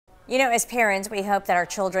You know, as parents, we hope that our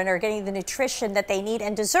children are getting the nutrition that they need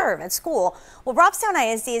and deserve at school. Well, Robstown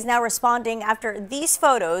ISD is now responding after these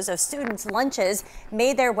photos of students' lunches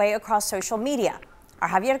made their way across social media. Our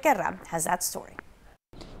Javier Guerra has that story.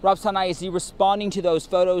 Robstown ISD responding to those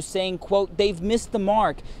photos saying, quote, they've missed the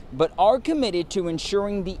mark, but are committed to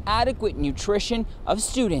ensuring the adequate nutrition of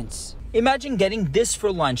students. Imagine getting this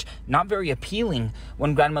for lunch. Not very appealing.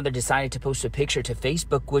 One grandmother decided to post a picture to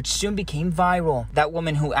Facebook, which soon became viral. That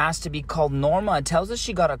woman, who asked to be called Norma, tells us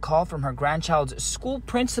she got a call from her grandchild's school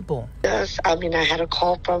principal. Yes, I had a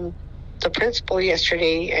call from the principal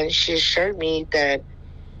yesterday, and she assured me that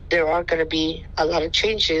there are going to be a lot of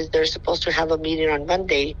changes. They're supposed to have a meeting on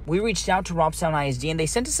Monday. We reached out to Robstown ISD and they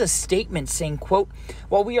sent us a statement saying, quote,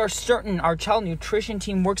 while we are certain our child nutrition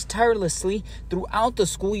team works tirelessly throughout the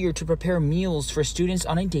school year to prepare meals for students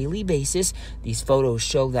on a daily basis, these photos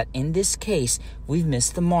show that in this case, we've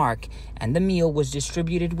missed the mark and the meal was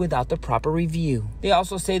distributed without the proper review. They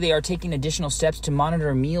also say they are taking additional steps to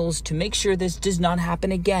monitor meals to make sure this does not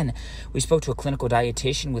happen again. We spoke to a clinical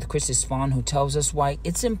dietitian with Chris Swan, who tells us why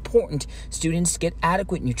it's important students get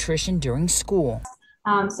adequate nutrition during school.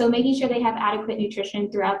 So making sure they have adequate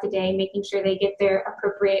nutrition throughout the day, making sure they get their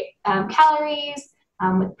appropriate calories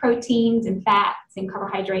with proteins and fats and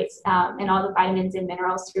carbohydrates and all the vitamins and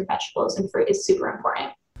minerals through vegetables and fruit is super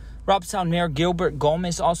important. Robstown Mayor Gilbert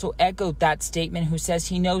Gomez also echoed that statement, who says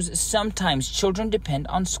he knows sometimes children depend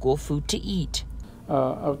on school food to eat.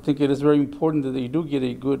 I think it is very important that they do get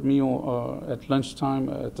a good meal at lunchtime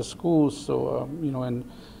at the schools. So,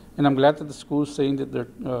 and I'm glad that the school is saying that they're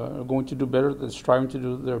going to do better, they're striving to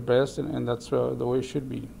do their best, and that's the way it should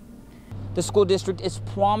be. The school district is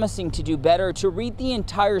promising to do better. To read the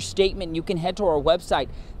entire statement, you can head to our website.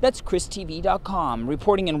 That's christv.com.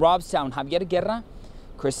 Reporting in Robstown, Javier Guerra,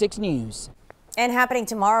 Chris 6 News. And happening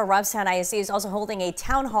tomorrow, Robstown ISD is also holding a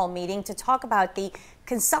town hall meeting to talk about the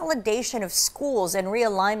consolidation of schools and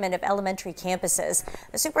realignment of elementary campuses.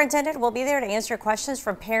 The superintendent will be there to answer questions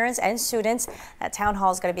from parents and students. That town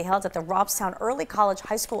hall is going to be held at the Robstown Early College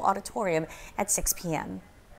High School Auditorium at 6 p.m.